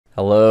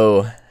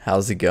Hello,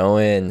 how's it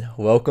going?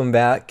 Welcome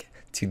back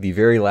to the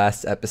very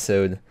last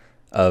episode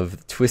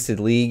of Twisted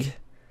League.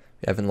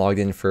 We haven't logged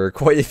in for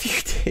quite a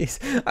few days.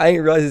 I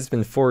didn't realize it's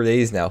been 4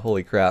 days now,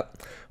 holy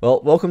crap. Well,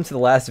 welcome to the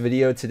last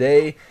video.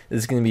 Today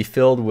is going to be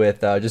filled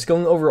with just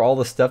going over all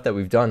the stuff that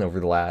we've done over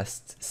the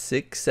last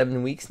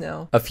 6-7 weeks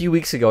now. A few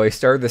weeks ago, I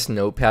started this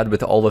notepad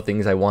with all the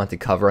things I wanted to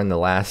cover on the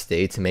last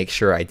day to make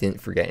sure I didn't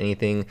forget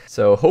anything.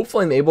 So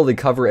hopefully I'm able to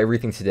cover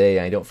everything today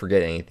and I don't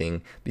forget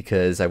anything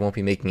because I won't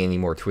be making any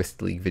more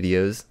Twisted League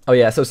videos. Oh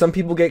yeah, so some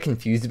people get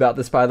confused about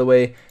this, by the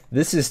way.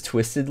 This is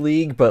Twisted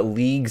League, but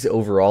Leagues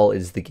overall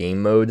is the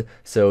game mode.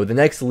 So the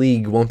next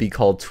league won't be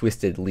called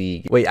Twisted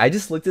League. Wait, I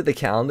just looked at the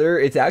calendar.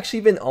 It's actually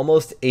been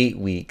almost 8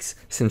 weeks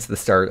since the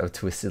start of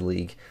Twisted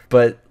League.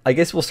 But I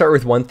guess we'll start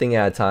with one thing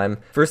at a time.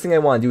 First thing I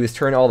want to do is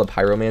turn all the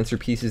Pyromancer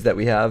pieces that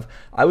we have.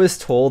 I was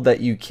told that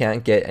you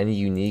can't get any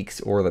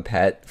uniques or the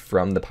pet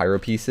from the Pyro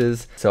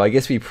pieces. So I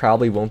guess we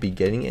probably won't be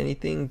getting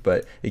anything,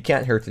 but it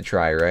can't hurt to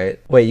try, right?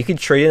 Wait, you could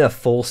trade in a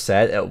full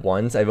set at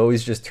once? I've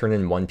always just turned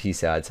in one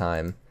piece at a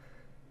time.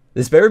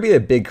 This better be a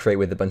big crate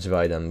with a bunch of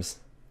items.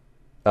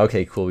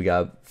 Okay, cool, we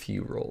got a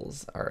few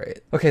rolls.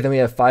 Alright. Okay, then we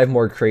have 5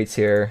 more crates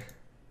here.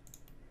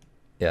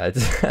 Yeah,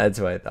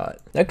 that's what I thought.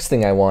 Next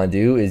thing I want to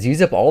do is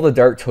use up all the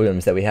dark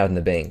totems that we have in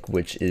the bank,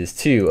 which is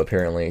 2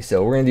 apparently.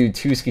 So we're going to do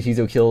 2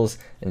 Skitizo kills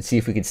and see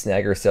if we can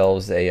snag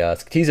ourselves a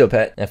Skitizo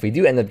pet. And if we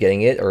do end up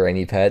getting it, or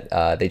any pet,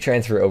 they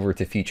transfer over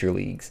to future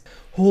leagues.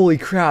 Holy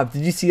crap,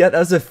 did you see that? That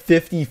was a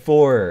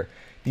 54.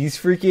 These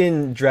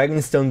freaking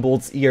Dragonstone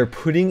Bolts E are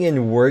putting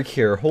in work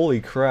here. Holy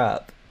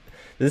crap.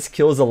 This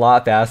kills a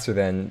lot faster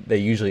than they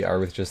usually are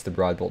with just the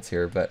Broad Bolts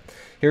here. But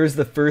here's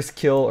the first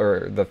kill,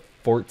 or the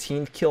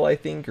 14th kill, I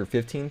think, or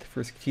 15th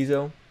for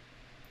Skitizo.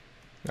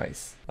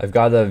 Nice. I've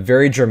got a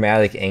very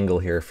dramatic angle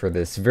here for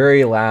this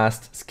very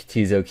last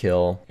Skitizo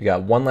kill. We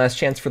got one last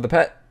chance for the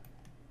pet.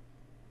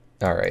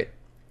 Alright.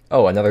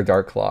 Oh, another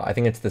Dark Claw. I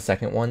think it's the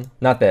second one.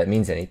 Not that it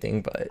means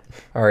anything, but...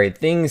 Alright,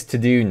 things to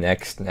do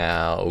next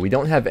now. We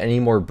don't have any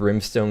more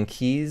Brimstone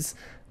keys.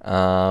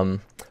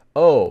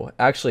 Oh,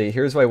 actually,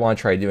 here's what I want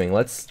to try doing.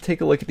 Let's take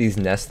a look at these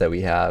nests that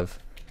we have.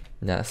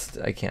 Nest,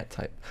 I can't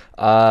type.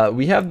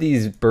 We have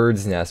these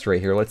birds' nests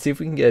right here. Let's see if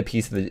we can get a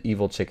piece of the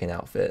evil chicken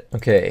outfit.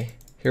 Okay,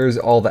 here's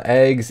all the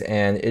eggs,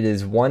 and it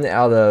is 1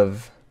 out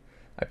of...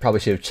 I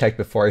probably should have checked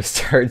before I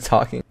started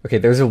talking. Okay,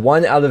 there's a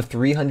 1 out of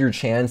 300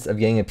 chance of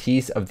getting a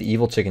piece of the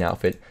evil chicken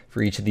outfit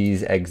for each of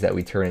these eggs that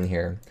we turn in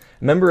here.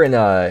 Remember in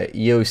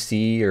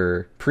EOC,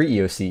 or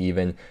pre-EOC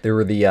even, there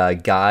were the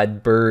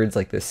god birds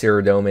like the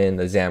Ceradomin,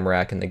 the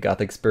Zamorak, and the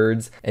Guthix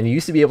birds, and you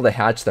used to be able to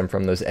hatch them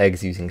from those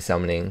eggs using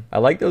summoning. I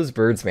like those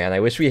birds, man.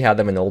 I wish we had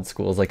them in old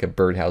school as like a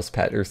birdhouse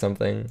pet or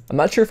something. I'm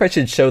not sure if I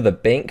should show the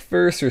bank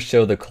first or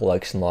show the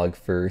collection log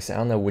first. I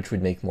don't know which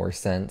would make more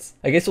sense.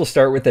 I guess we'll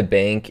start with the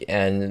bank,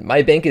 and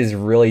my bank is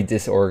really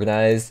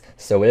disorganized,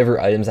 so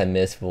whatever items I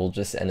miss, we'll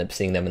just end up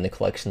seeing them in the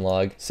collection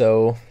log.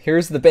 So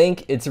here's the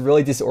bank. It's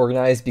really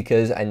disorganized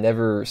because I never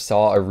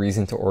saw a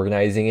reason to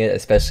organizing it,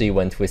 especially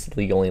when Twisted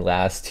League only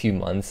lasts 2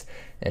 months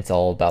and it's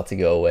all about to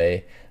go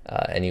away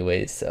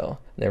anyways, so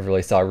never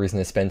really saw a reason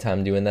to spend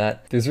time doing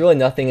that. There's really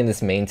nothing in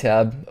this main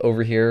tab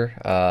over here.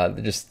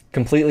 They're just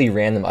completely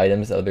random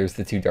items. Oh, there's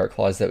the 2 Dark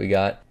Claws that we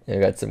got. And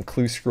we got some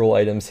clue scroll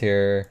items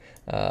here.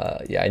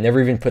 Yeah, I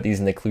never even put these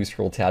in the clue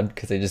scroll tab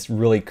because I just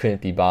really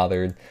couldn't be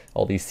bothered.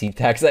 All these seed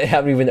packs I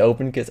haven't even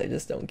opened because I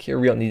just don't care.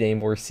 We don't need any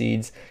more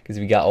seeds because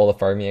we got all the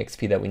farming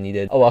XP that we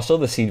needed. Oh, I'll show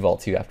the seed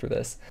vault too after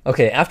this.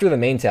 Okay, after the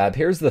main tab,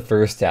 here's the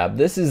first tab.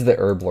 This is the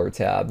herb lore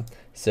tab.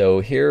 So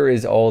here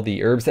is all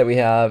the herbs that we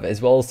have,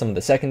 as well as some of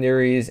the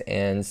secondaries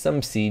and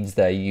some seeds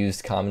that I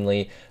used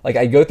commonly. Like,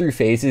 I go through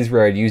phases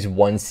where I'd use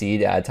 1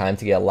 seed at a time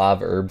to get a lot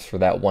of herbs for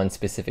that one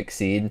specific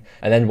seed.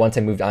 And then once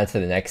I moved on to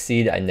the next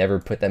seed, I never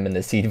put them in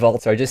the seed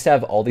vault. So I just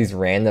have all these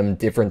random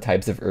different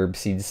types of herb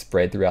seeds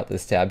spread throughout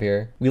this tab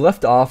here. We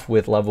left off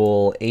with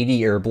level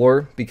 80 herb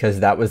lore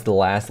because that was the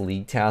last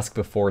league task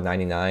before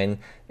 99.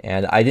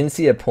 And I didn't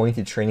see a point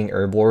to training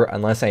herb lore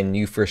unless I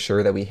knew for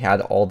sure that we had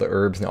all the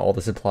herbs and all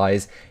the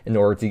supplies in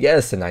order to get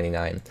us to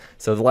 99.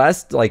 So the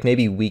last like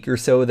maybe week or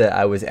so that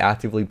I was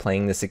actively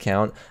playing this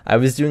account, I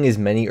was doing as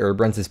many herb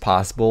runs as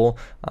possible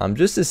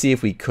just to see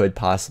if we could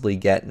possibly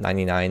get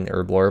 99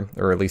 herb lore,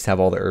 or at least have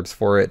all the herbs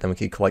for it, then we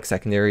could collect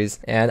secondaries.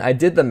 And I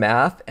did the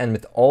math, and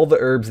with all the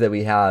herbs that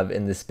we have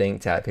in this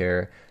bank tab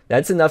here,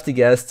 that's enough to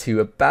get us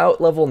to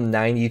about level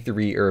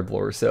 93 herb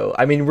lore. So,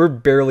 I mean, we're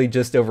barely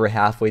just over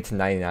halfway to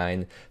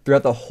 99.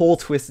 Throughout the whole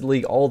Twisted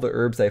League, all the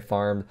herbs I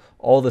farmed,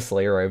 all the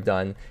Slayer I've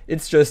done,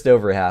 it's just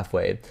over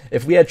halfway.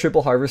 If we had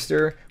Triple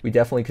Harvester, we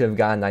definitely could have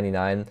gotten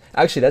 99.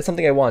 Actually, that's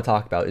something I want to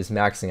talk about, is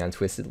maxing on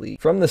Twisted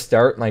League. From the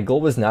start, my goal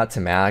was not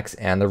to max,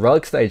 and the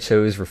relics that I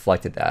chose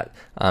reflected that.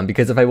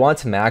 Because if I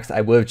wanted to max,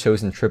 I would have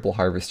chosen Triple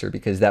Harvester,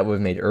 because that would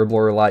have made herb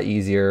lore a lot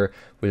easier,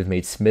 would have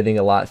made smithing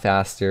a lot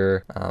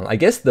faster. I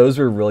guess those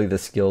were really the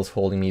skills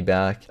holding me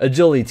back.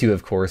 Agility too,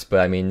 of course, but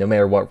I mean, no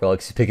matter what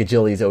relics you pick,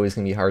 agility is always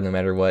going to be hard no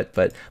matter what.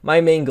 But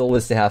my main goal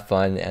was to have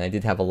fun, and I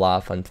did have a lot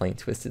of fun playing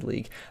Twisted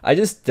League. I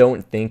just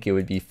don't think it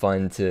would be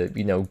fun to,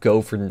 you know,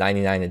 go for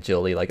 99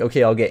 agility. Like,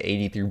 okay, I'll get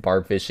 80 through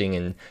barb fishing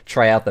and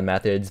try out the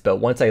methods, but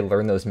once I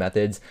learn those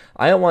methods,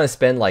 I don't want to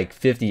spend like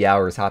 50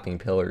 hours hopping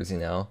pillars, you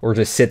know, or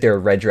just sit there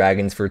with red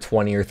dragons for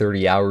 20 or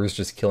 30 hours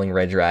just killing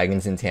red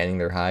dragons and tanning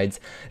their hides.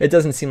 It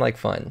doesn't seem like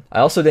fun. I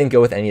also didn't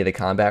go with any of the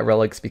combat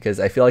relics because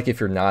I feel like if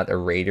you're not a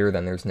raider,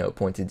 then there's no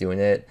point to doing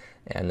it.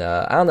 And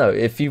I don't know,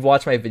 if you've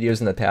watched my videos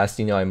in the past,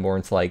 you know I'm more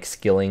into like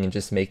skilling and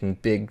just making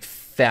big,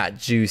 fat,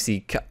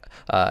 juicy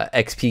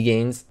XP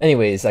gains.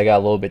 Anyways, I got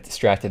a little bit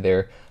distracted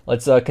there.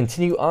 Let's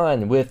continue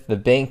on with the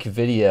bank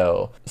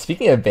video.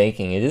 Speaking of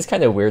banking, it is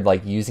kind of weird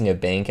like using a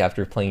bank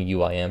after playing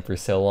UIM for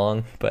so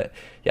long, but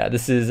yeah,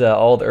 this is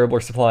all the herbal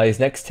supplies.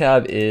 Next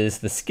tab is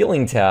the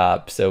skilling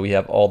tab. So we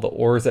have all the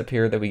ores up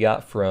here that we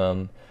got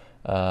from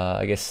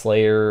I guess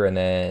Slayer, and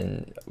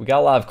then we got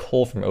a lot of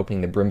coal from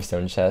opening the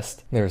brimstone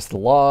chest. There's the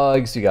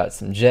logs, we got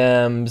some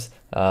gems.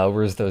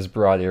 Where's those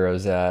broad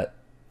arrows at?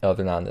 Oh,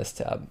 they're not on this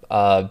tab.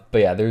 But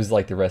yeah, there's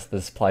like the rest of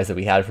the supplies that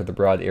we had for the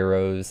broad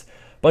arrows.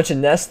 Bunch of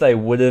nests that I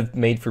would have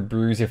made for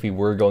brews if we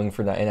were going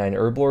for 99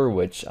 herblore,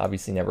 which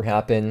obviously never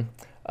happened.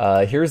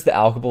 Here's the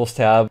alchemables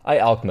tab. I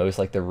alch most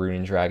like the rune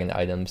and dragon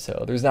items,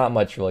 so there's not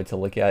much really to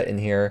look at in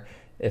here.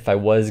 If I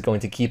was going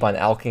to keep on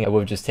alching, I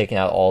would have just taken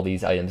out all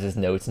these items as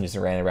notes and just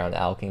ran around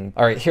alching.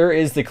 All right, here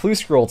is the clue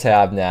scroll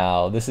tab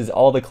now. This is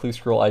all the clue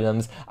scroll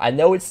items. I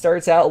know it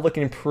starts out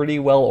looking pretty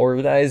well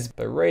organized,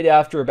 but right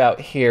after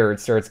about here, it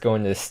starts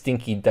going to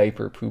stinky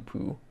diaper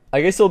poo-poo. I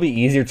guess it'll be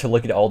easier to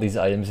look at all these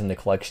items in the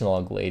collection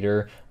log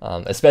later,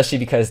 especially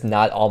because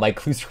not all my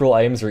clue scroll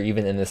items are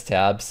even in this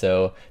tab.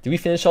 So did we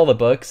finish all the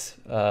books?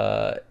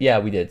 Yeah,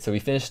 we did. So we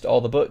finished all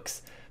the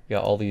books. We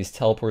got all these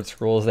teleport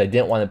scrolls that I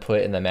didn't want to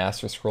put in the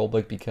master scroll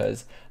book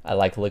because I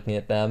like looking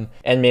at them,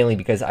 and mainly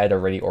because I had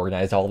already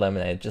organized all of them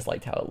and I just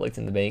liked how it looked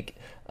in the bank.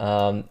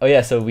 Oh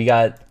yeah, so we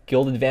got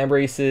gilded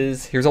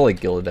vambraces. Here's all the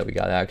gilded that we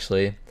got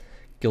actually.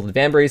 Gilded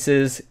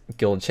vambraces,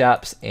 gilded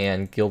chaps,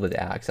 and gilded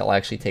axe. I'll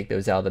actually take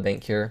those out of the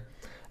bank here.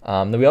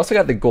 Then we also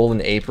got the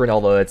golden apron,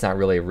 although it's not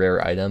really a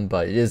rare item,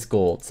 but it is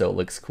gold, so it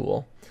looks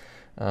cool.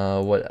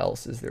 What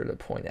else is there to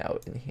point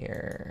out in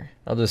here?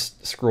 I'll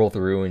just scroll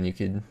through and you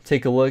can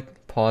take a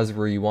look, pause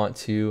where you want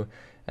to.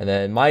 And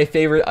then my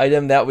favorite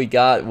item that we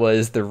got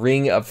was the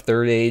Ring of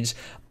Third Age.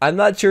 I'm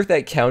not sure if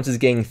that counts as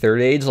getting Third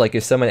Age. Like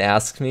if someone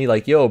asks me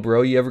like, yo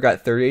bro, you ever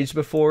got Third Age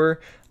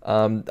before?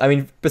 I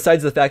mean,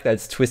 besides the fact that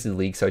it's Twisted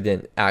League, so I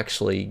didn't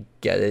actually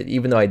get it.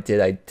 Even though I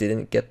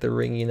didn't get the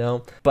ring, you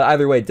know? But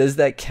either way, does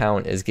that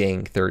count as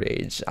getting Third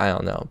Age? I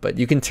don't know. But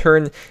you can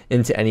turn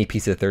into any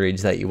piece of Third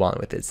Age that you want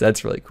with it, so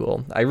that's really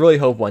cool. I really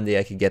hope one day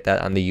I could get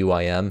that on the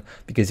UIM,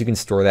 because you can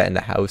store that in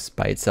the house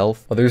by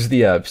itself. Oh, there's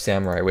the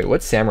samurai. Wait,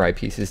 what samurai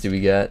pieces do we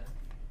get?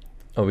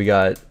 Oh, we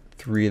got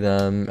 3 of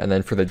them, and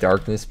then for the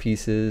darkness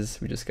pieces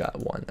we just got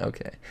 1.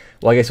 Okay,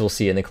 well I guess we'll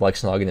see it in the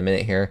collection log in a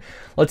minute here.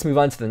 Let's move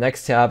on to the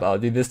next tab. Oh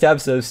dude, this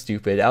tab's so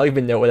stupid. I don't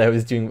even know what I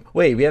was doing.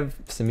 Wait, we have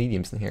some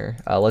mediums in here.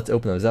 Let's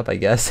open those up, I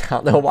guess. I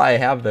don't know why I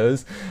have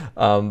those.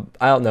 I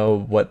don't know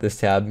what this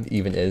tab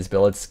even is,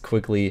 but let's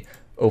quickly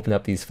open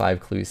up these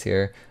 5 clues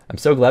here. I'm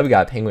so glad we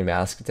got a penguin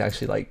mask. It's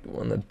actually like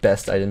one of the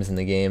best items in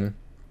the game.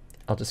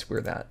 I'll just wear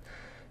that.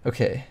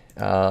 Okay,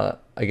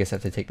 I guess I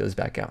have to take those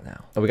back out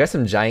now. Oh, we got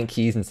some giant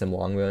keys and some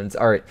long bones.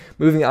 All right,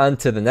 moving on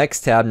to the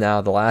next tab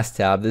now, the last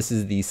tab. This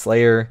is the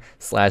Slayer /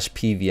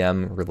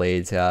 PVM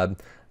related tab.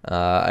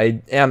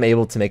 I am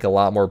able to make a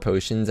lot more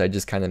potions. I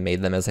just kind of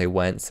made them as I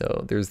went.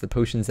 So there's the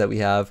potions that we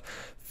have.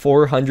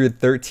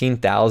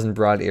 413,000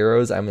 broad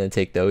arrows. I'm going to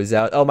take those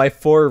out. Oh, my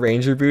 4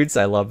 ranger boots.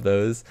 I love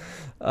those.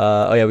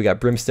 Oh yeah, we got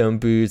brimstone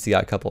boots. We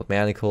got a couple of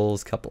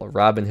manacles, a couple of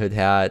Robin Hood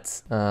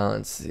hats.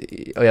 Let's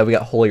see. Oh yeah, we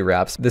got holy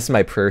wraps. This is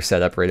my prayer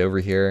setup right over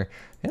here.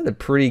 I had a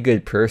pretty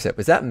good prayer set.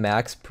 Was that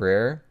max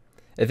prayer?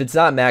 If it's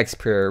not max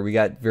prayer, we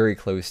got very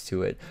close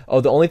to it.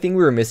 Oh, the only thing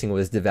we were missing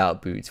was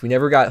devout boots. We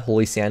never got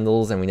holy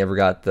sandals, and we never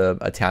got the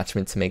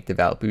attachment to make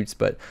devout boots,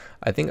 but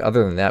I think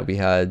other than that, we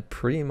had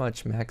pretty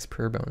much max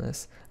prayer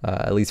bonus,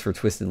 at least for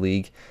Twisted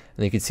League.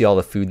 And you can see all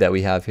the food that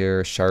we have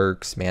here.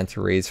 Sharks,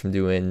 manta rays from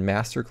doing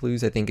master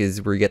clues, I think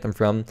is where you get them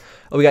from.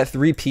 Oh, we got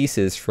 3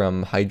 pieces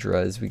from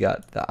hydras. We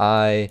got the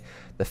eye,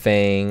 the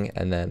fang,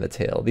 and then the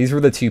tail. These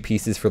were the 2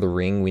 pieces for the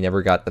ring. We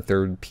never got the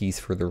 3rd piece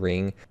for the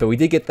ring, but we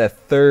did get the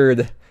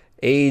 3rd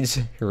age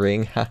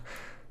ring.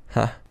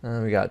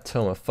 We got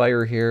Tome of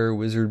Fire here,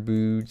 wizard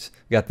boots.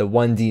 We got the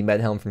 1D med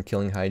helm from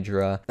killing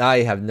Hydra. I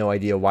have no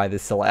idea why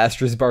this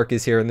Celastra's bark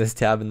is here in this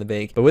tab in the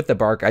bank, but with the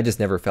bark, I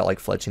just never felt like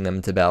fletching them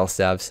into battle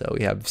staff, so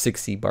we have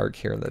 60 bark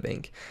here in the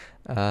bank.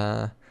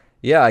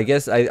 Yeah, I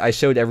guess I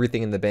showed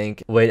everything in the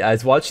bank. Wait, I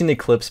was watching the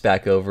clips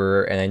back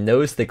over, and I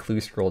noticed the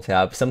clue scroll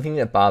tab, something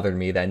that bothered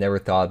me that I never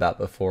thought about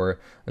before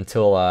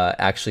until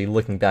actually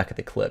looking back at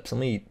the clips. Let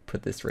me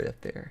put this right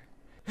up there.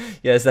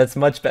 Yes, that's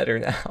much better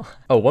now.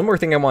 Oh, one more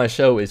thing I want to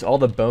show is all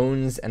the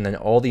bones and then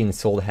all the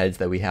ensouled heads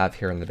that we have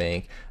here in the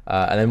bank.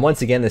 And then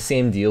once again, the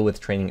same deal with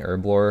training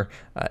Herblore.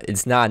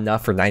 It's not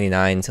enough for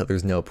 99, so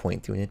there's no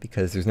point doing it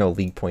because there's no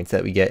league points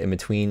that we get in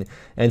between.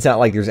 And it's not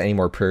like there's any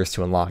more prayers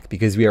to unlock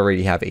because we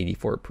already have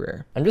 84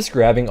 prayer. I'm just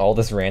grabbing all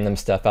this random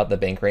stuff out the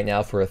bank right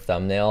now for a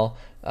thumbnail.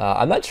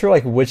 I'm not sure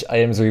like which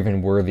items are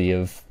even worthy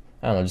of,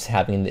 I don't know, just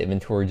having in the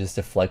inventory just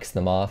to flex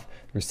them off.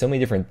 There's so many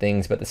different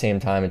things, but at the same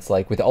time, it's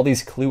like with all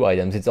these clue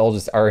items, it's all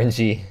just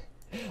RNG.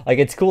 Like,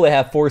 it's cool to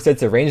have 4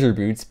 sets of ranger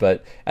boots,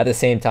 but at the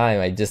same time,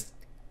 I just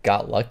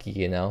got lucky,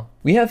 you know?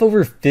 We have over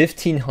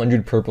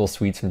 1,500 purple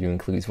sweets from doing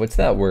clues. What's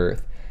that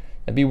worth?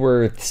 That'd be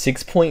worth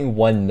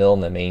 6.1 mil in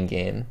the main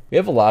game. We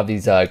have a lot of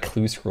these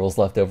clue scrolls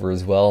left over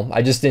as well.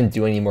 I just didn't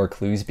do any more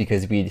clues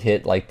because we'd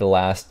hit like the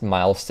last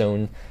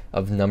milestone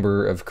of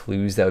number of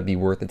clues that would be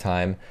worth the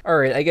time. All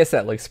right, I guess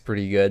that looks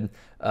pretty good.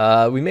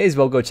 We may as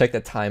well go check the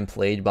time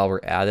played while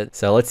we're at it.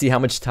 So let's see how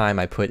much time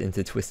I put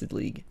into Twisted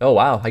League. Oh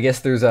wow, I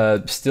guess there's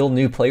still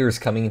new players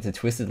coming into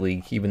Twisted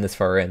League even this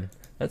far in.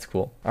 That's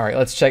cool. All right,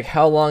 let's check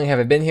how long have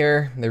I been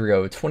here. There we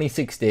go,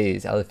 26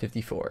 days out of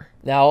 54.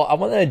 Now, I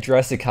want to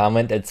address a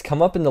comment that's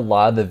come up in a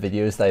lot of the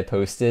videos that I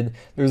posted.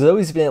 There's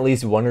always been at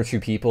least 1 or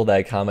 2 people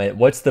that comment,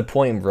 "What's the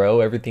point,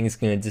 bro? Everything's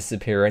going to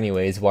disappear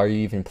anyways. Why are you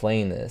even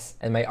playing this?"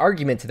 And my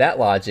argument to that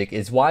logic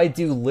is, why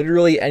do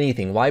literally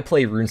anything? Why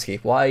play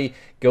RuneScape? Why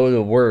go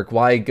to work?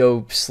 Why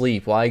go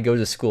sleep? Why go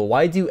to school?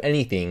 Why do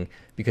anything?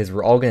 Because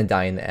we're all going to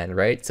die in the end,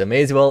 right? So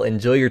may as well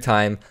enjoy your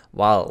time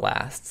while it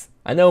lasts.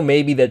 I know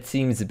maybe that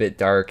seems a bit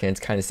dark and it's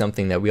kind of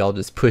something that we all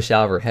just push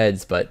out of our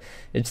heads, but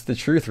it's the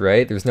truth,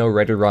 right? There's no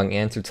right or wrong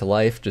answer to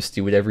life. Just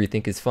do whatever you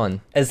think is fun.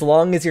 As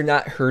long as you're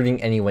not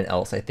hurting anyone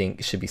else, I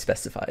think should be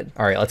specified.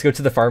 All right, let's go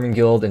to the farming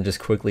guild and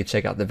just quickly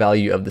check out the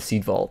value of the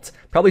seed vault.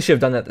 Probably should have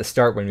done that at the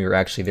start when we were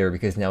actually there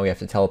because now we have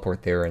to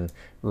teleport there and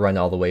run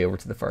all the way over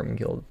to the farming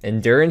guild.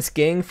 Endurance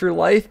gang for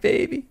life,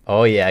 baby.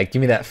 Oh yeah,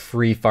 give me that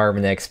free farm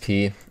and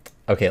XP.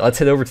 Okay, let's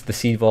head over to the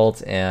seed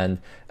vault, and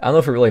I don't know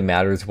if it really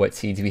matters what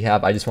seeds we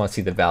have. I just want to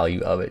see the value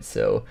of it.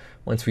 So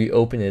once we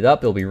open it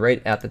up, it'll be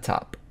right at the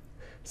top.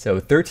 So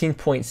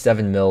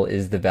 13.7 mil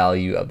is the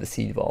value of the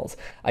seed vault.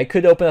 I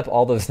could open up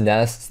all those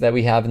nests that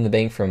we have in the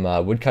bank from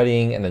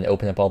woodcutting and then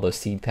open up all those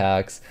seed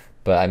packs.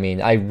 But I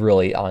mean, I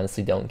really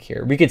honestly don't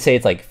care. We could say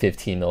it's like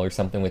 15 mil or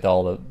something with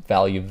all the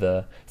value of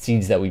the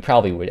seeds that we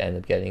probably would end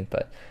up getting.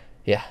 But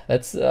yeah,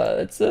 that's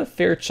a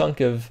fair chunk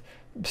of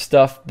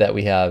stuff that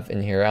we have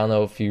in here. I don't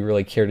know if you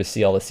really care to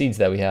see all the seeds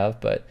that we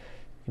have, but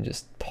you can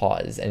just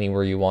pause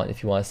anywhere you want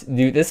if you want to.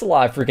 Dude, this is a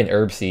lot of freaking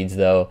herb seeds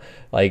though.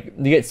 Like,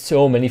 you get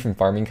so many from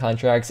farming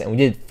contracts, and we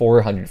did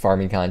 400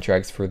 farming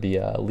contracts for the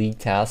league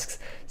tasks.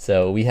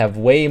 So we have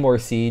way more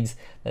seeds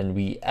than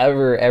we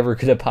ever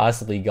could have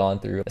possibly gone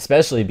through,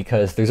 especially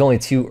because there's only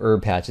 2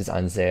 herb patches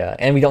on Zaya,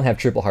 and we don't have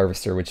triple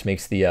harvester, which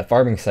makes the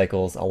farming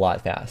cycles a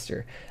lot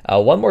faster.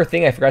 One more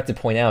thing I forgot to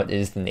point out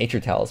is the nature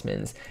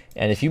talismans.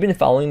 And if you've been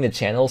following the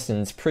channel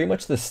since pretty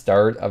much the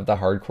start of the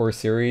hardcore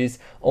series,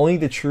 only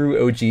the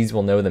true OGs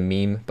will know the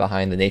meme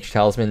behind the nature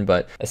talisman,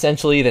 but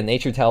essentially the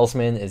nature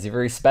talisman is a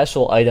very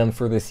special item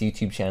for this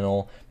YouTube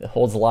channel that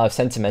holds a lot of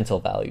sentimental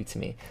value to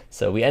me.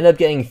 So we ended up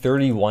getting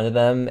 31 of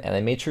them, and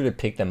I made sure to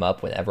pick them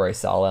up whenever I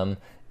saw them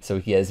so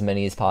we get as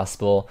many as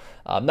possible.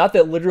 Not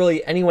that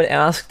literally anyone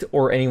asked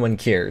or anyone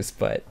cares,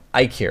 but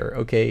I care,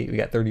 okay? We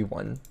got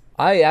 31.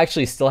 I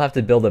actually still have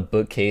to build a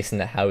bookcase in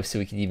the house so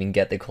we can even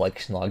get the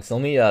collection logs. So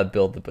let me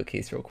build the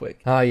bookcase real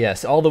quick.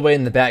 Yes, all the way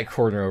in the back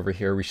corner over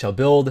here, we shall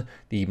build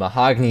the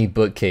mahogany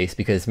bookcase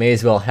because may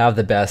as well have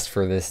the best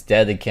for this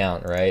dead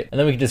account, right? And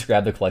then we can just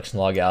grab the collection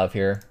log out of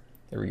here.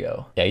 There we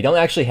go. Yeah, you don't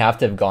actually have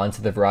to have gone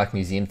to the Varrock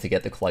Museum to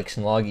get the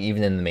collection log.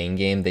 Even in the main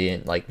game, they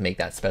didn't like make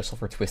that special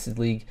for Twisted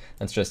League.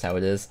 That's just how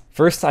it is.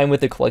 First time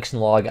with the collection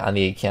log on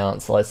the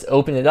account, so let's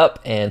open it up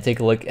and take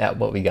a look at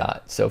what we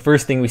got. So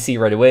first thing we see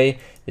right away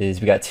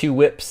is we got 2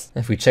 whips.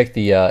 If we check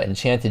the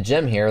enchanted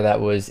gem here, that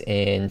was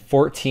in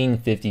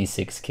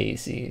 1456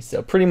 KC.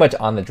 So pretty much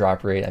on the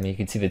drop rate. I mean, you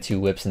can see the 2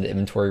 whips in the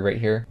inventory right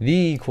here.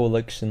 The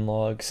collection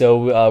log.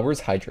 So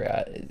where's Hydra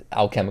at?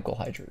 Alchemical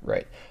Hydra,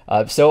 right.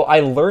 So I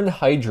learned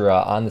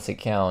Hydra on this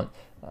account.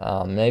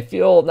 And I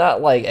feel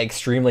not like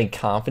extremely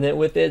confident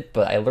with it,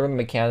 but I learned the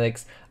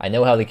mechanics. I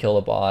know how to kill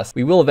a boss.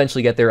 We will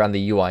eventually get there on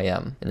the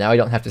UIM. And now I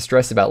don't have to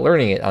stress about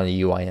learning it on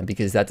the UIM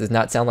because that does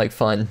not sound like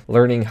fun.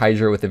 Learning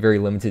Hydra with a very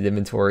limited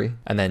inventory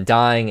and then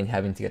dying and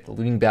having to get the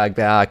looting bag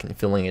back and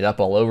filling it up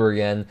all over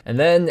again. And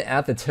then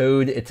at the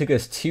Toad, it took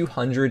us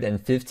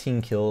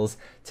 215 kills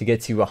to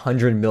get to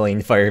 100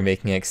 million fire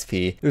making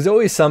XP. There's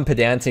always some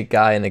pedantic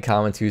guy in the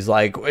comments who's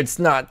like, it's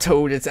not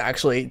Toad, it's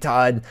actually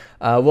Todd.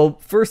 Well,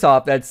 first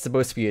off, that's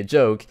supposed to be a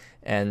joke.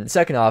 And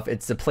second off,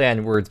 it's a play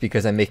on words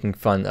because I'm making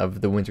fun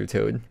of the winter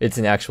toad. It's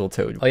an actual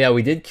toad. Oh yeah,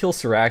 we did kill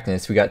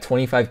Sarachnis. We got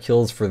 25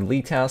 kills for the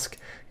league task.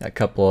 Got a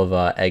couple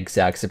of egg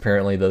sacs.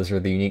 Apparently those are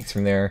the uniques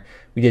from there.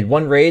 We did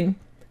 1 raid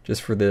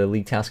just for the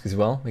league task as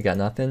well. We got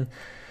nothing.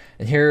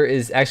 And here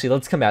is, actually,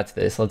 let's come back to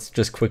this. Let's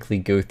just quickly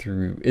go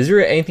through. Is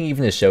there anything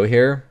even to show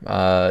here?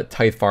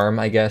 Tithe Farm,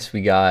 I guess.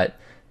 We got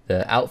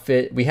The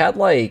outfit, we had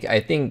like, I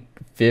think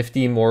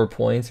 50 more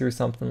points or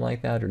something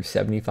like that, or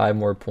 75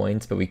 more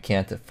points, but we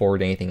can't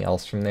afford anything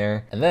else from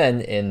there. And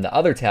then in the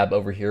other tab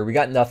over here, we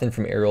got nothing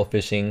from aerial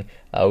fishing.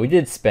 We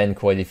did spend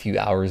quite a few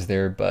hours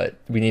there, but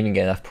we didn't even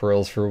get enough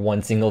pearls for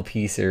one single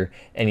piece or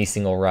any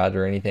single rod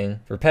or anything.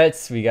 For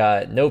pets, we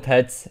got no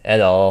pets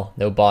at all.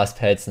 No boss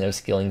pets, no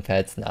skilling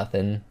pets,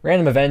 nothing.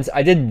 Random events,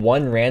 I did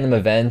one random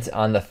event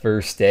on the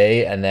first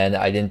day, and then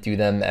I didn't do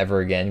them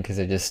ever again because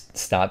I just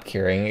stopped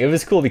caring. It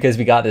was cool because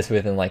we got this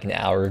within like an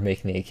hour of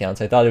making the account,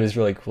 so I thought it was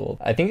really cool.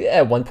 I think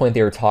at one point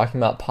they were talking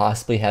about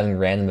possibly having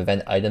random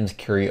event items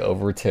carry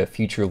over to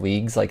future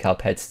leagues like how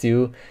pets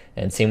do,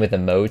 and same with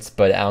emotes,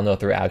 but I don't know if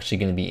they're actually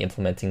going to be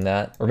implementing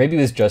that. Or maybe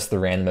it was just the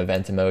random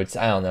event emotes,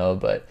 I don't know,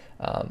 but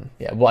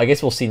yeah, well, I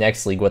guess we'll see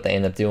next league what they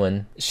end up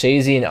doing.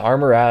 Shazian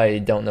armor, I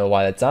don't know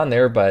why that's on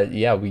there, but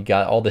yeah, we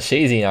got all the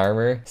Shazian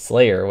armor.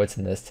 Slayer, what's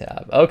in this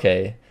tab?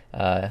 Okay.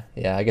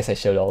 Yeah, I guess I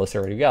showed all this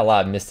already. We got a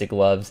lot of Mystic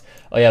Loves.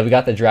 Oh yeah, we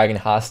got the Dragon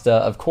Hasta,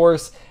 of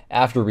course,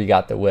 after we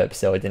got the whip,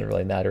 so it didn't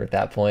really matter at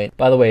that point.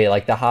 By the way,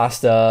 like the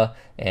Hasta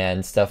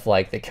and stuff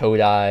like the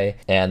Kodai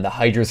and the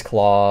Hydra's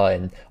Claw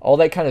and all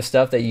that kind of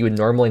stuff that you would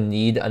normally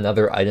need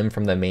another item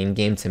from the main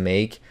game to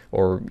make,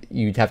 or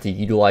you'd have to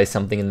utilize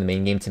something in the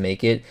main game to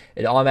make it,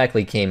 it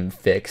automatically came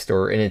fixed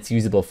or in its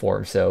usable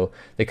form. So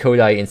the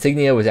Kodai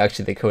Insignia was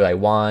actually the Kodai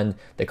Wand,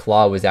 the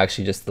Claw was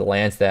actually just the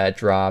lance that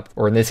dropped,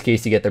 or in this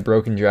case you get the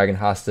Broken Dragon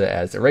Hasta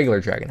as a regular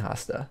Dragon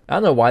Hasta. I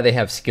don't know why they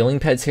have skilling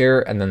pets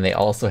here, and then they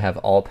also have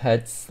all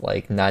pets,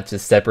 like not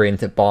just separated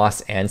into boss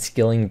and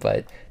skilling,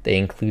 but they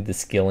include the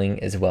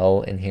skilling as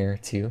well in here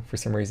too for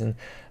some reason.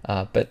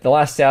 But the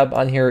last tab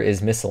on here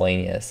is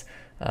miscellaneous.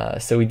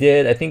 So we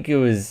did, I think it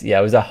was, yeah,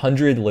 it was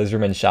 100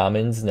 Lizardman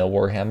Shamans, no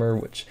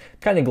Warhammer, which I'm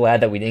kind of glad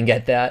that we didn't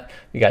get that.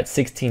 We got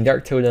 16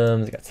 Dark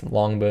Totems, we got some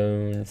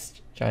Longbones,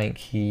 Giant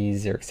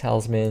Keys, Eric's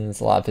Talismans,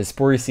 a lot of his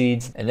Spore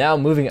Seeds. And now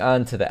moving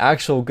on to the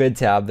actual good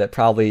tab that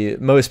probably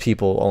most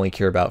people only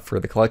care about for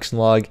the collection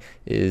log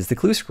is the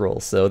clue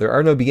scrolls. So there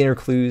are no beginner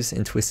clues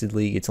in Twisted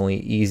League, it's only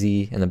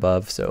easy and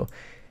above. So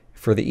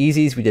for the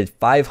easies, we did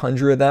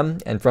 500 of them,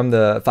 and from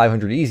the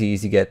 500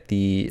 easies, you get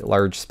the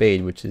large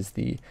spade, which is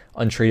the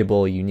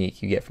untradeable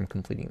unique you get from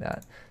completing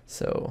that.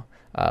 So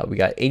we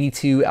got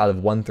 82 out of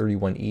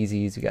 131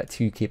 easies, we got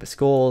 2 Cape of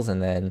Skulls, and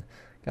then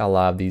got a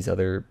lot of these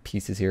other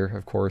pieces here,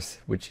 of course,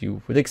 which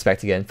you would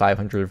expect to get in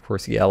 500, of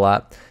course, you get a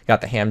lot.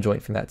 Got the ham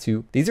joint from that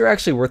too. These are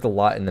actually worth a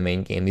lot in the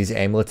main game. These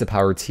amulets of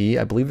power T,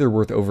 I believe they're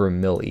worth over $1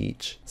 mil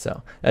each.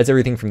 So that's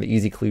everything from the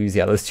easy clues.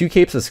 Yeah, those 2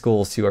 Capes of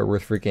Skulls too are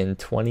worth freaking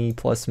 20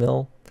 plus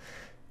mil.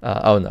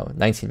 Oh no,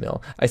 19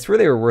 mil. I swear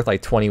they were worth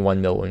like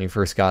 21 mil when we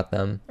first got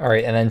them. All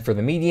right, and then for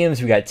the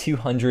mediums, we got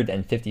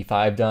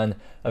 255 done.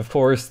 Of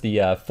course,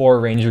 the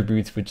 4 Ranger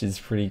Boots, which is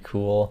pretty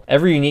cool.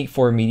 Every unique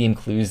 4 medium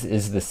clues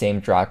is the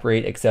same drop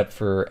rate, except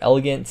for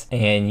Elegant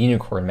and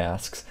Unicorn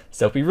Masks.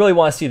 So if we really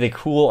want to see the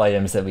cool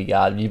items that we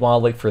got, we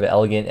want to look for the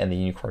Elegant and the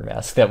Unicorn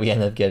Mask that we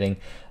end up getting.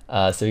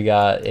 So we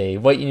got a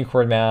White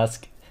Unicorn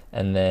Mask,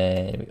 and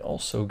then we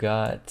also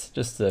got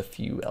just a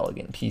few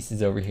elegant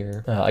pieces over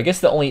here. I guess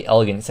the only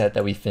elegant set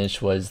that we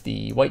finished was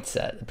the white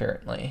set,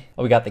 apparently.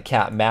 We got the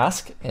cat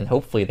mask, and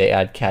hopefully they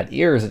add cat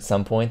ears at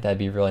some point. That'd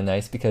be really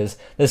nice, because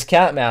this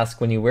cat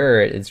mask, when you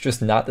wear it, it's just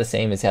not the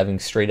same as having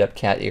straight up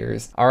cat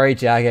ears. Alright,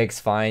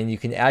 Jagex, fine. You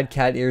can add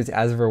cat ears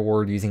as a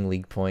reward using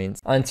league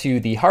points.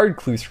 Onto the hard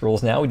clue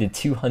scrolls now. We did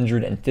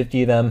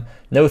 250 of them.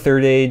 No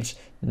third age,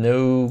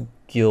 no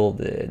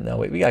gilded. No,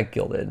 wait, we got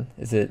gilded.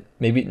 Is it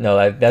maybe?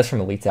 No, that's from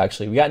elites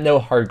actually. We got no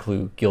hard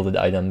clue gilded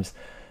items.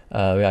 We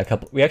got a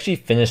couple. We actually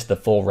finished the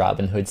full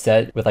Robin Hood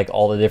set with like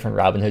all the different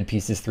Robin Hood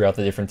pieces throughout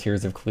the different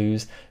tiers of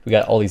clues. We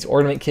got all these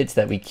ornament kits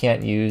that we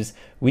can't use.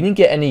 We didn't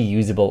get any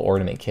usable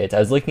ornament kits. I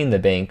was looking in the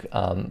bank.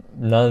 None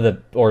of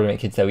the ornament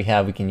kits that we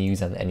have we can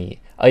use on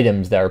any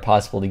items that are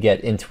possible to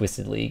get in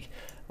Twisted League.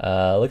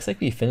 Looks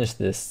like we finished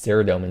this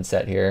Ceradomin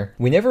set here.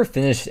 We never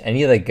finished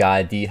any of the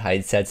God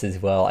D-Hide sets as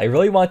well. I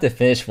really want to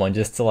finish one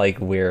just to like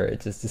wear it,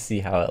 just to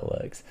see how it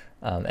looks.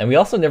 And we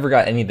also never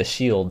got any of the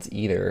shields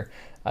either.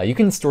 You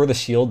can store the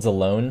shields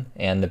alone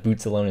and the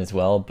boots alone as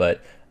well,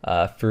 but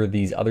for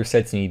these other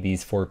sets, you need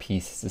these 4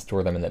 pieces to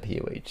store them in the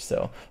POH.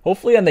 So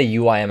hopefully on the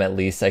UIM at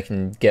least, I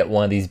can get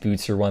one of these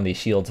boots or one of these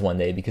shields one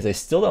day, because I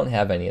still don't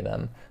have any of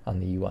them on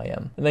the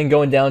UIM. And then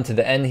going down to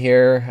the end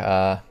here,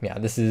 yeah,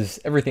 this is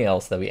everything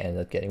else that we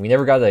ended up getting. We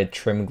never got a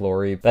Trim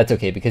Glory, but that's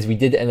okay, because we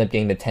did end up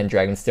getting the 10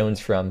 Dragon Stones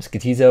from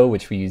Skatizo,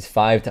 which we used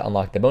 5 to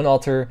unlock the Bone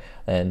Altar,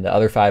 and the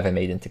other 5 I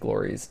made into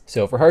Glories.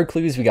 So for hard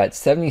clues, we got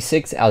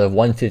 76 out of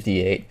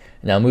 158.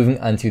 Now moving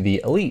on to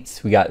the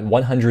elites, we got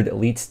 100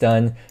 elites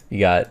done. We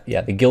got,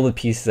 yeah, the gilded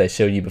pieces I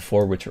showed you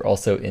before, which are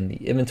also in the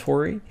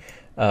inventory.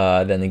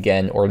 Then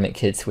again, ornament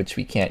kits, which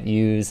we can't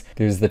use.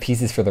 There's the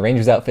pieces for the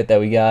Ranger's outfit that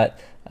we got.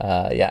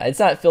 Yeah, it's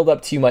not filled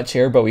up too much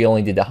here, but we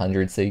only did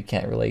 100, so you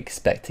can't really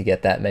expect to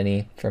get that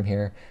many from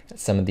here.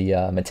 Some of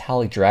the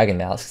metallic dragon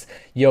masks.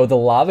 Yo, the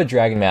lava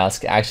dragon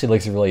mask actually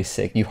looks really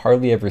sick. You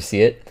hardly ever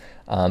see it.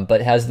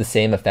 but it has the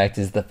same effect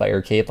as the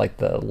fire cape, like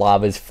the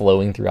lava is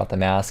flowing throughout the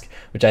mask,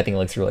 which I think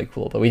looks really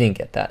cool, but we didn't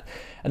get that.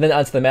 And then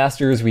onto the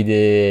Masters, we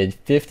did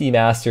 50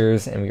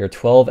 Masters, and we are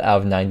 12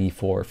 out of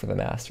 94 for the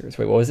Masters.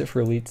 Wait, what was it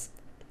for Elites?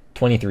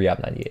 23 out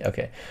of 98,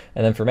 okay.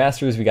 And then for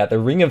Masters, we got the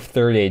Ring of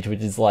Third Age,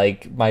 which is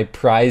like my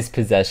prized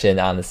possession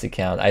on this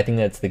account. I think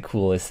that's the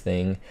coolest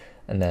thing.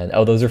 And then,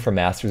 oh, those are for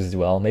Masters as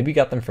well. Maybe we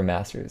got them from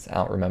Masters, I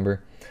don't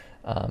remember.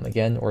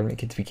 Again, ornament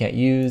kits we can't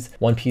use,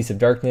 1 piece of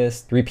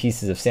Darkness, 3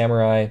 pieces of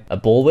Samurai, a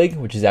Bullwig,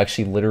 which is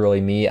actually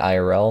literally me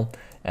IRL,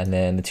 and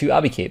then the 2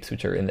 Obby capes,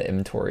 which are in the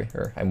inventory,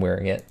 or I'm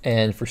wearing it.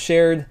 And for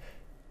shared,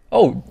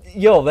 oh,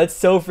 yo, that's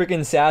so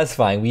freaking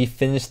satisfying. We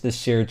finished the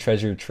shared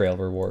treasure trail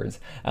rewards.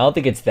 I don't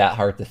think it's that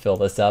hard to fill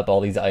this up. All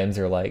these items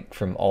are like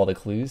from all the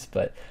clues,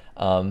 but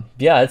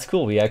yeah, it's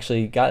cool. We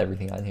actually got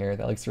everything on here.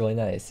 That looks really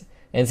nice.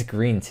 And it's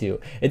green too.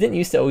 It didn't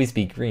used to always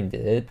be green,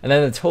 did it? And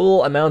then the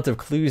total amount of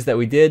clues that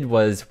we did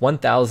was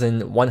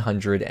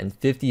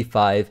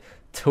 1,155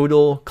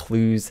 total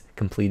clues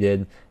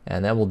completed,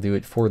 and that will do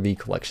it for the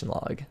collection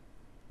log.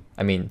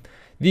 I mean,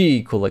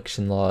 the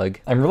collection log.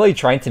 I'm really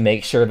trying to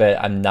make sure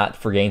that I'm not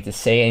forgetting to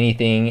say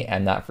anything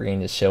and not forgetting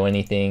to show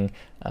anything.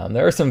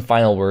 There are some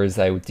final words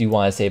I do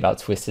want to say about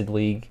Twisted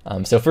League.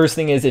 So first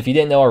thing is, if you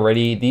didn't know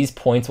already, these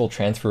points will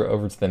transfer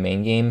over to the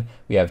main game.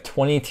 We have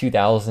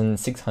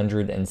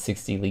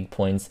 22,660 league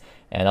points,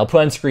 and I'll put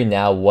on screen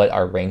now what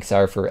our ranks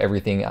are for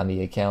everything on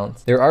the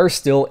account. There are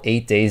still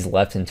 8 days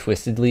left in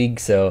Twisted League,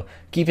 so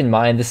keep in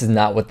mind this is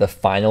not what the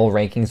final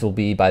rankings will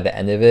be by the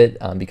end of it,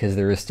 because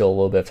there is still a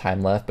little bit of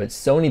time left, but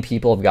so many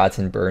people have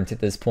gotten burnt at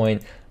this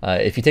point.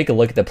 If you take a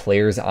look at the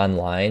players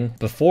online,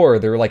 before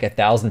there were like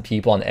 1,000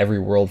 people on every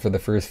world for the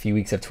first few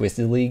weeks of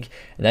Twisted League,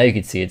 and now you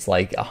can see it's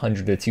like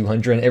 100 to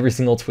 200 in every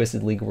single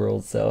Twisted League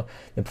world, so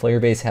the player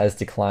base has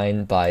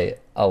declined by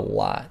a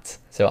lot.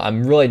 So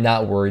I'm really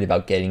not worried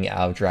about getting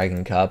out of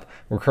Dragon Cup.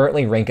 We're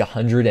currently rank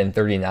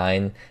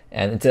 139,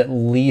 and it's at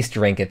least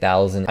rank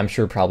 1,000. I'm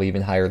sure probably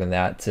even higher than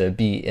that to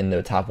be in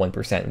the top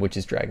 1%, which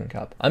is Dragon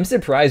Cup. I'm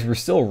surprised we're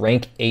still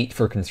rank 8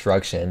 for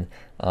construction.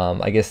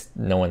 I guess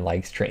no one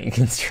likes training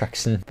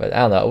construction, but I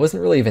don't know. It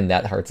wasn't really even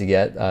that hard to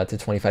get to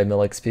 25 mil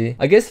XP.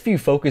 I guess if you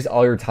focus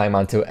all your time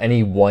onto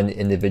any one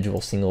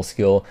individual single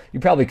skill, you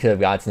probably could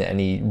have gotten to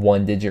any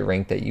 1-digit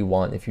rank that you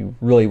want if you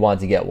really wanted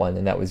to get one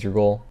and that was your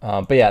goal.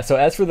 But yeah, so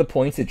as for the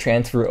points that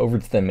transfer over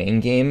to the main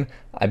game,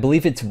 I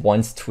believe it's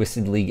once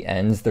Twisted League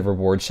ends, the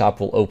reward shop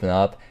will open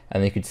up,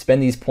 and you could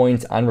spend these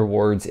points on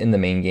rewards in the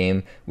main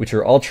game, which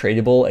are all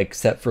tradable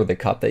except for the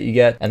cup that you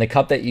get. And the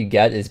cup that you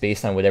get is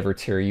based on whatever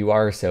tier you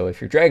are. So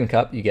if you're Dragon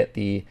Cup, you get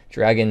the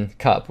Dragon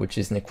Cup, which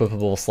is an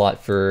equipable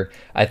slot for,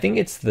 I think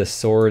it's the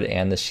sword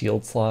and the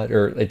shield slot,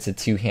 or it's a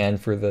 2-hand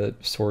for the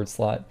sword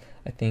slot,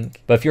 I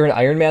think. But if you're an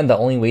Iron Man, the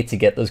only way to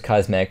get those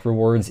cosmetic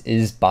rewards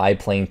is by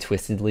playing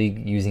Twisted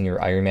League using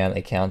your Iron Man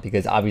account,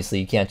 because obviously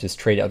you can't just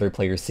trade other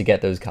players to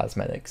get those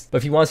cosmetics. But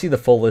if you want to see the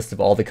full list of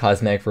all the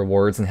cosmetic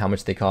rewards and how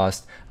much they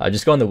cost,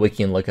 just go on the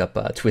wiki and look up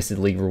Twisted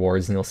League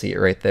rewards and you'll see it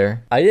right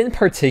there. I didn't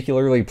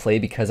particularly play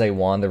because I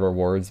wanted the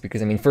rewards,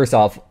 because I mean, first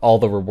off, all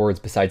the rewards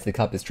besides the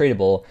cup is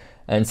tradable.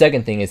 And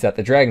second thing is that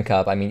the Dragon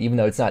Cup, I mean, even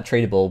though it's not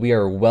tradable, we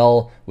are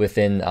well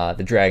within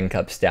the Dragon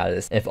Cup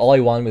status. And if all I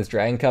wanted was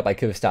Dragon Cup, I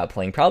could have stopped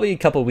playing probably a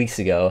couple weeks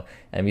ago,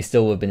 and we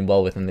still would have been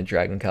well within the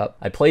Dragon Cup.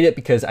 I played it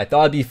because I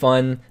thought it'd be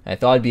fun, and I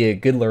thought it'd be a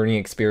good learning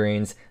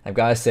experience. I've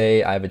got to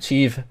say, I've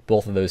achieved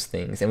both of those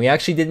things. And we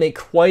actually did make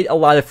quite a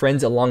lot of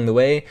friends along the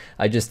way.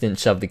 I just didn't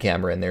shove the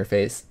camera in their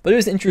face. But it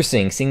was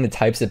interesting seeing the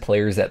types of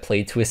players that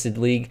played Twisted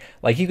League.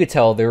 Like, you could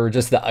tell there were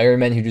just the Iron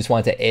Men who just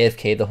wanted to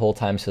AFK the whole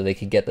time so they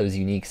could get those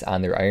uniques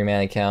on their Iron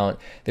Man account.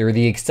 There were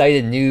the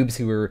excited noobs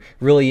who were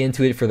really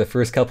into it for the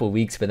first couple of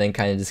weeks, but then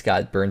kind of just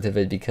got burnt of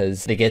it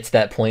because they get to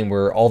that point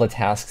where all the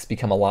tasks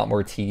become a lot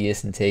more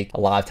tedious and take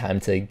a lot of time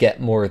to get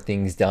more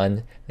things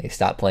done. They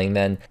stopped playing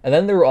then. And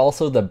then there were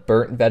also the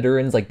burnt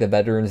veterans, like the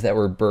veterans that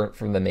were burnt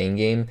from the main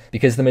game,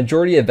 because the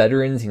majority of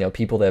veterans, you know,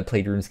 people that have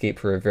played RuneScape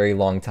for a very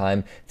long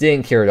time,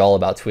 didn't care at all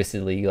about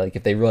Twisted League. Like,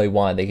 if they really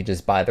wanted, they could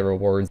just buy the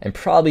rewards and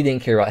probably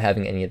didn't care about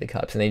having any of the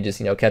cups. And they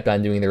just, you know, kept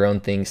on doing their own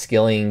thing,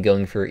 skilling,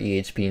 going for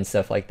EHP and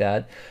stuff like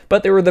that.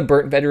 But there were the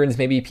burnt veterans,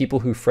 maybe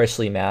people who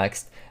freshly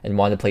maxed and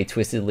wanted to play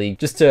Twisted League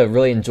just to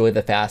really enjoy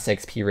the fast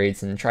XP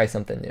rates and try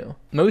something new.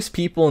 Most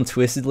people in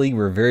Twisted League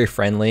were very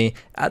friendly.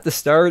 At the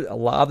start, a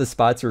lot of the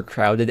spots were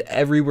crowded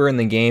everywhere in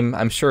the game.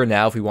 I'm sure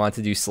now if we want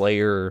to do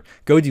Slayer or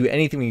go do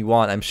anything we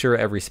want, I'm sure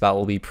every spot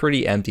will be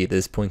pretty empty at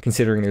this point,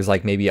 considering there's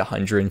like maybe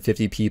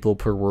 150 people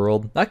per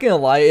world. Not gonna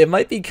lie, it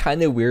might be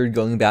kind of weird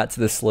going back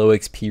to the slow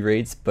XP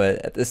rates, but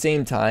at the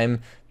same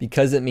time,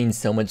 because it means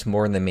so much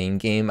more in the main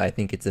game, I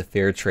think it's a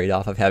fair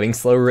trade-off of having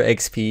slower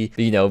XP,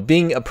 but, you know,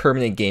 being a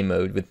permanent game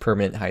mode with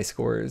permanent high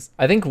scores.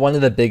 I think one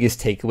of the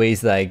biggest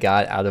takeaways that I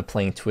got out of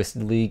playing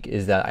Twisted League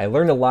is that I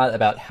learned a lot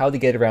about how to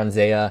get around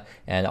Zaya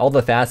and all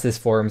the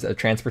fastest forms of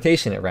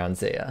transportation around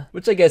Zaya,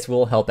 which I guess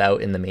will help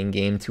out in the main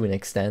game to an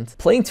extent.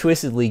 Playing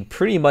Twisted League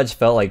pretty much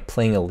felt like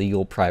playing a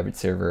legal private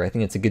server. I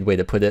think it's a good way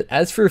to put it.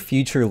 As for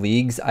future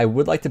leagues, I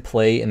would like to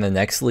play in the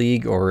next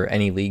league or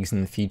any leagues in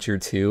the future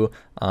too,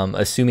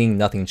 assuming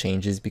nothing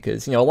changes,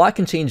 because, you know, a lot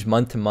can change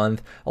month to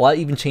month, a lot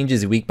even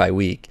changes week by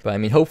week. But I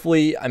mean,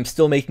 hopefully I'm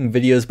still making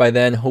videos by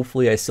then,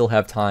 hopefully I still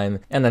have time,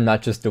 and I'm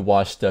not just a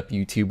washed up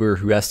YouTuber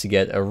who has to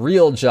get a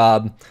real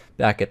job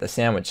back at the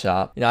sandwich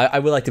shop. You know, I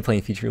would like to play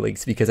in future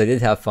leagues because I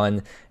did have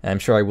fun, and I'm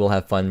sure I will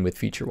have fun with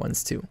future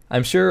ones too.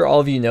 I'm sure all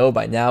of you know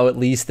by now at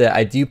least that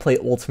I do play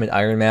Ultimate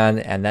Iron Man,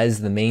 and that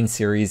is the main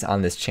series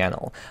on this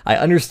channel. I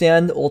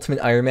understand Ultimate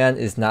Iron Man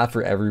is not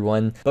for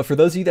everyone, but for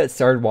those of you that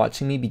started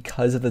watching me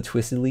because of the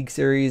Twisted League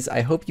series,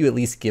 I hope you at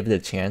least give it a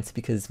chance,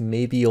 because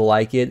maybe you'll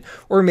like it,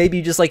 or maybe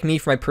you just like me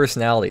for my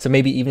personality. So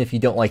maybe even if you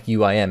don't like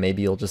UIM,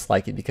 maybe you'll just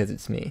like it because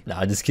it's me.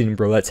 Nah, just kidding,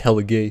 bro, that's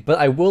hella gay. But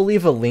I will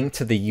leave a link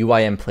to the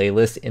UIM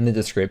playlist in the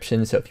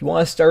description, so if you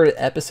want to start at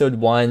episode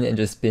 1 and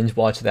just binge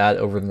watch that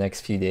over the next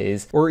few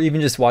days, or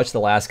even just watch the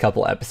last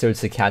couple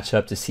episodes to catch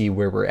up to see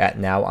where we're at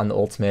now on the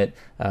Ultimate,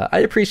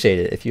 I'd appreciate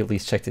it if you at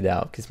least checked it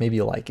out, because maybe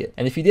you'll like it.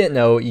 And if you didn't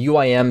know,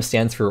 UIM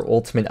stands for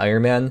Ultimate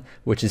Iron Man,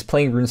 which is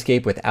playing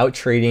RuneScape without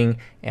trading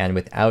and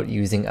without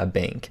using a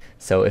bank.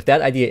 So if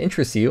that idea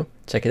interests you,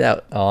 check it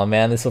out. Oh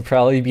man, this will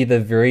probably be the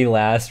very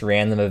last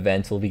random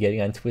event we'll be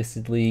getting on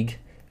Twisted League.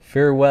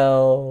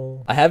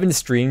 Farewell. I haven't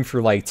streamed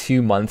for like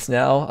 2 months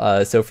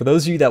now, so for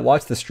those of you that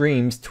watch the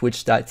streams,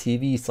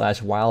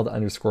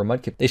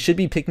 twitch.tv/wild_mudkip, they should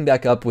be picking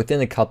back up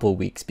within a couple of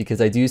weeks, because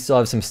I do still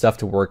have some stuff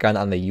to work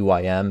on the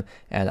UIM,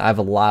 and I have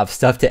a lot of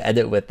stuff to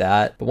edit with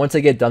that. But once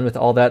I get done with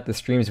all that, the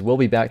streams will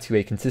be back to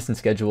a consistent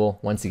schedule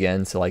once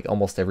again, so like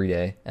almost every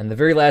day. And the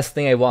very last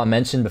thing I want to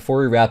mention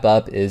before we wrap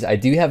up is I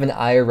do have an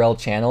IRL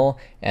channel,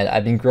 and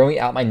I've been growing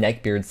out my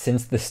neck beard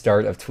since the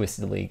start of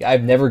Twisted League.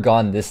 I've never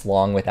gone this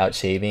long without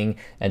shaving,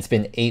 and it's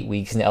been 8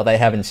 weeks now that I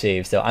haven't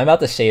shaved, so I'm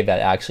about to shave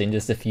that actually in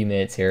just a few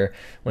minutes here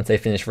once I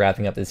finish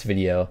wrapping up this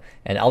video.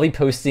 And I'll be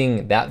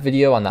posting that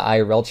video on the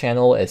IRL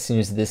channel as soon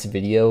as this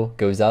video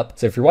goes up.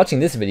 So if you're watching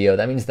this video,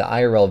 that means the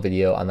IRL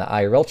video on the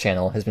IRL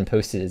channel has been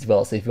posted as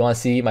well. So if you want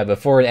to see my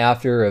before and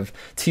after of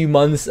 2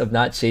 months of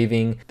not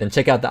shaving, then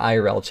check out the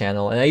IRL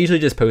channel. And I usually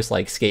just post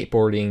like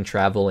skateboarding,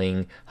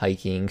 traveling,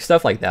 hiking,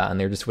 stuff like that on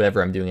there, just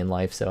whatever I'm doing in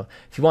life. So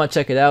if you want to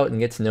check it out and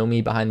get to know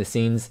me behind the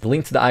scenes, the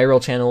link to the IRL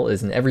channel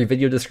is in every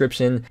video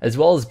description, as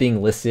well as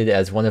being listed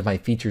as one of my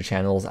feature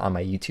channels on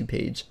my YouTube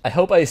page. I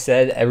hope I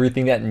said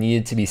everything that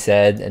needed to be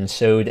said and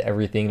showed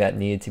everything that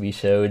needed to be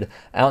showed.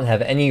 I don't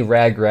have any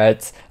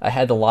regrets. I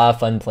had a lot of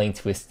fun playing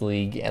Twisted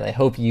League, and I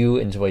hope you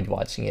enjoyed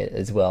watching it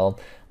as well.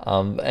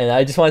 And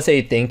I just want to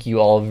say thank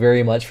you all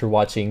very much for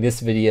watching this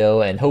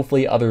video, and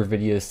hopefully other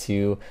videos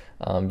too,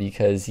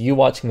 because you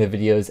watching the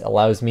videos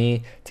allows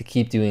me to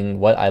keep doing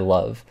what I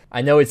love.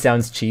 I know it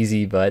sounds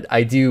cheesy, but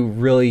I do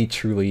really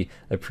truly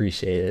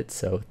appreciate it,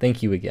 so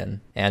thank you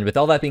again. And with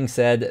all that being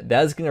said,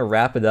 that is going to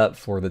wrap it up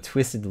for the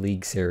Twisted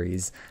League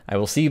series. I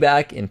will see you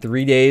back in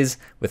 3 days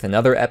with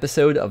another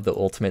episode of the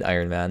Ultimate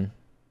Iron Man.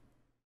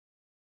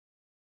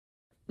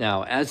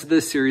 Now, as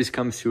this series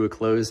comes to a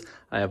close,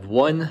 I have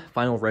one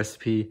final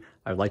recipe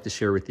I'd like to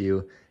share with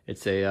you.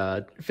 It's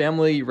a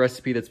family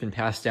recipe that's been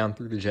passed down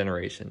through the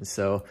generations.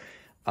 So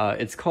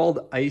it's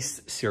called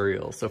iced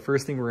cereal. So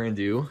first thing we're gonna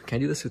do, can I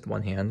do this with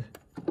one hand?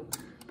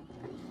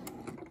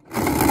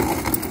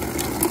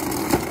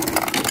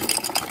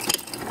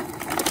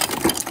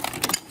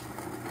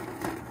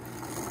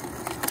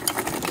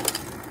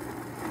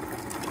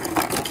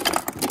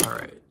 All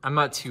right, I'm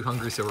not too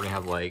hungry, so we're gonna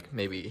have like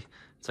maybe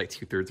it's like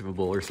 2/3 of a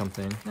bowl or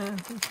something.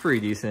 It's pretty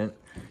decent.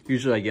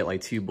 Usually I get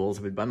like 2 bowls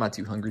of it, but I'm not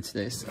too hungry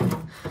today. So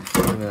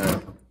I'm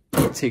gonna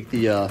take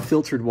the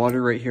filtered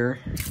water right here.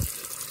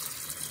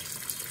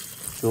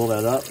 Fill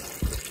that up.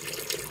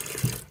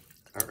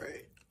 All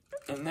right.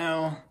 And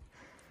now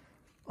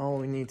all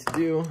we need to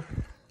do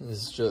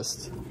is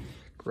just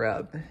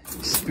grab a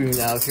spoon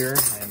out here.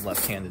 I am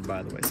left-handed,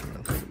 by the way, so I'm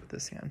gonna hold it with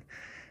this hand.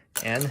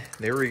 And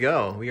there we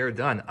go. We are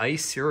done.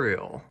 Iced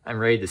cereal. I'm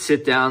ready to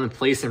sit down and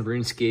play some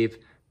RuneScape,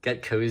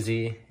 get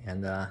cozy,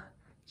 and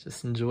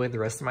just enjoy the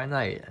rest of my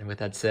night. And with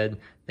that said,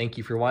 thank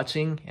you for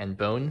watching, and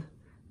bone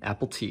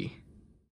apple tea.